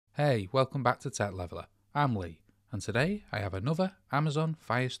Hey, welcome back to Tech Leveler. I'm Lee, and today I have another Amazon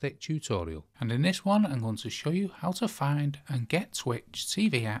Firestick tutorial. And in this one I'm going to show you how to find and get Twitch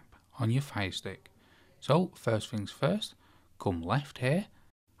TV app on your Firestick. So first things first, come left here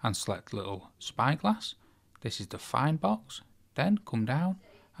and select the little spyglass. This is the find box. Then come down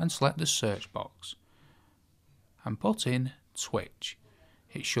and select the search box and put in Twitch.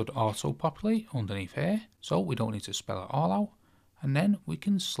 It should auto-populate underneath here, so we don't need to spell it all out. And then we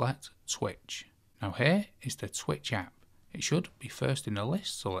can select Twitch. Now here is the Twitch app. It should be first in the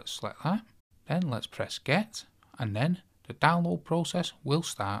list, so let's select that. Then let's press get, and then the download process will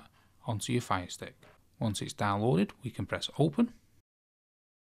start onto your Firestick. Once it's downloaded, we can press open.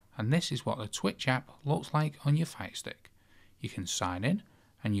 And this is what the Twitch app looks like on your Firestick. You can sign in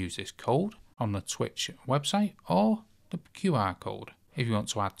and use this code on the Twitch website or the QR code. If you want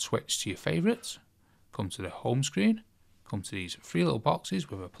to add Twitch to your favourites, come to the home screen. Come to these three little boxes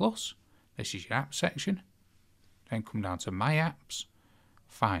with a plus. This is your app section. Then come down to my apps,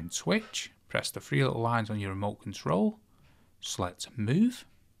 find Twitch, press the three little lines on your remote control, select move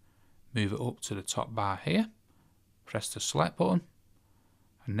it up to the top bar here, press the select button,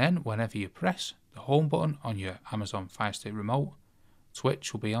 and then whenever you press the home button on your Amazon Firestick remote,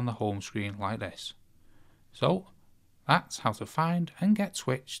 Twitch will be on the home screen like this. So that's how to find and get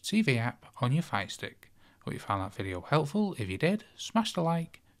Twitch TV app on your Firestick. Hope you found that video helpful. If you did, smash the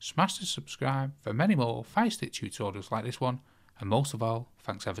like, smash the subscribe for many more Firestick tutorials like this one, and most of all,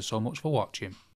 thanks ever so much for watching.